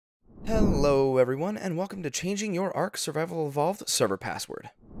Hello everyone, and welcome to changing your ARK Survival Evolved server password.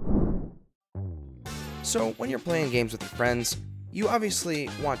 So, when you're playing games with your friends, you obviously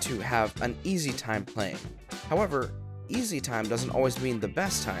want to have an easy time playing. However, easy time doesn't always mean the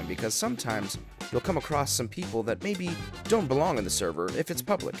best time, because sometimes you'll come across some people that maybe don't belong in the server if it's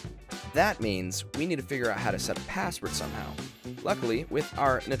public. That means we need to figure out how to set a password somehow. Luckily, with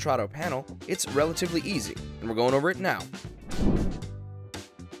our Nitrado panel, it's relatively easy, and we're going over it now.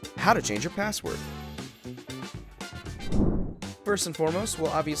 How to change your password. First and foremost, we'll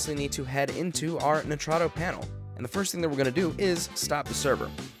obviously need to head into our Nitrado panel, and the first thing that we're going to do is stop the server.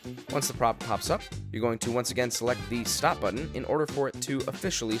 Once the prompt pops up, you're going to once again select the stop button in order for it to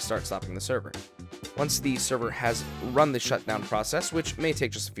officially start stopping the server. Once the server has run the shutdown process, which may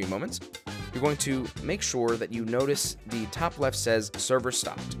take just a few moments, you're going to make sure that you notice the top left says server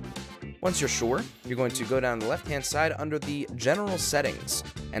stopped. Once you're sure, you're going to go down the left-hand side under the General Settings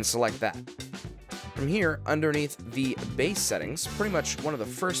and select that. From here, underneath the Base Settings, pretty much one of the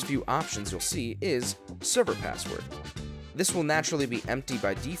first few options you'll see is Server Password. This will naturally be empty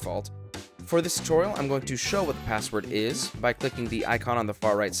by default. For this tutorial, I'm going to show what the password is by clicking the icon on the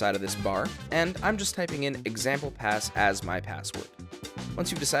far right side of this bar, and I'm just typing in example pass as my password. Once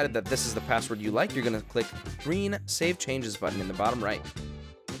you've decided that this is the password you like, you're going to click green Save Changes button in the bottom right.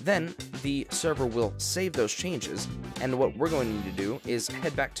 Then, the server will save those changes, and what we're going to need to do is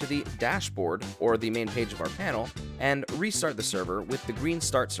head back to the dashboard, or the main page of our panel, and restart the server with the green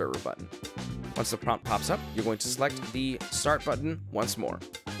Start Server button. Once the prompt pops up, you're going to select the Start button once more.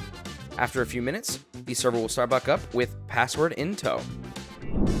 After a few minutes, the server will start back up with password in tow.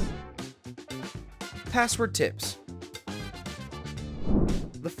 Password tips.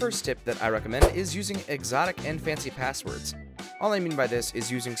 The first tip that I recommend is using exotic and fancy passwords. All I mean by this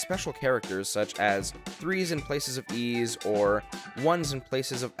is using special characters such as 3s in places of E's or 1s in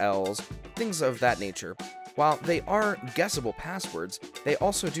places of L's, things of that nature. While they are guessable passwords, they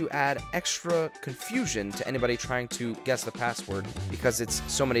also do add extra confusion to anybody trying to guess the password because it's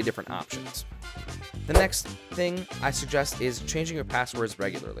so many different options. The next thing I suggest is changing your passwords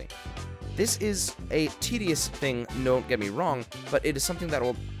regularly. This is a tedious thing, don't get me wrong, but it is something that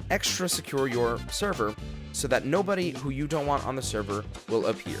will extra secure your server so that nobody who you don't want on the server will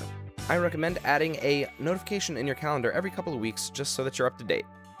appear. I recommend adding a notification in your calendar every couple of weeks just so that you're up to date.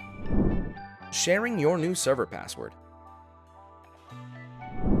 Sharing your new server password.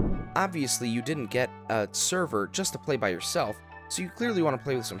 Obviously, you didn't get a server just to play by yourself, so you clearly want to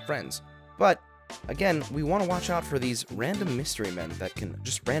play with some friends. But, again, we want to watch out for these random mystery men that can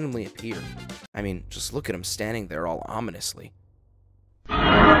just randomly appear. I mean, just look at them standing there all ominously.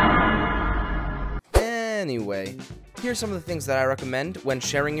 Anyway, here's some of the things that I recommend when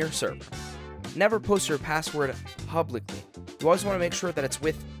sharing your server. Never post your password publicly. You always want to make sure that it's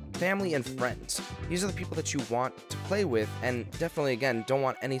with family and friends. These are the people that you want to play with, and definitely, again, don't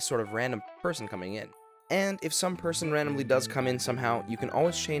want any sort of random person coming in. And if some person randomly does come in somehow, you can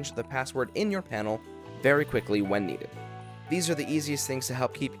always change the password in your panel very quickly when needed. These are the easiest things to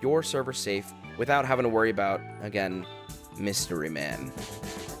help keep your server safe without having to worry about, again, mystery man.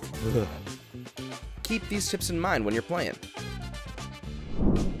 Ugh. Keep these tips in mind when you're playing.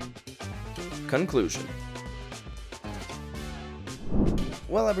 Conclusion.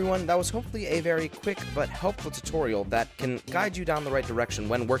 Well everyone, that was hopefully a very quick but helpful tutorial that can guide you down the right direction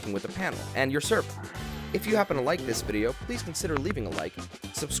when working with the panel and your server. If you happen to like this video, please consider leaving a like,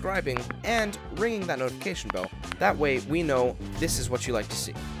 subscribing, and ringing that notification bell. That way we know this is what you like to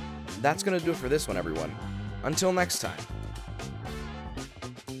see. That's gonna do it for this one, everyone. Until next time.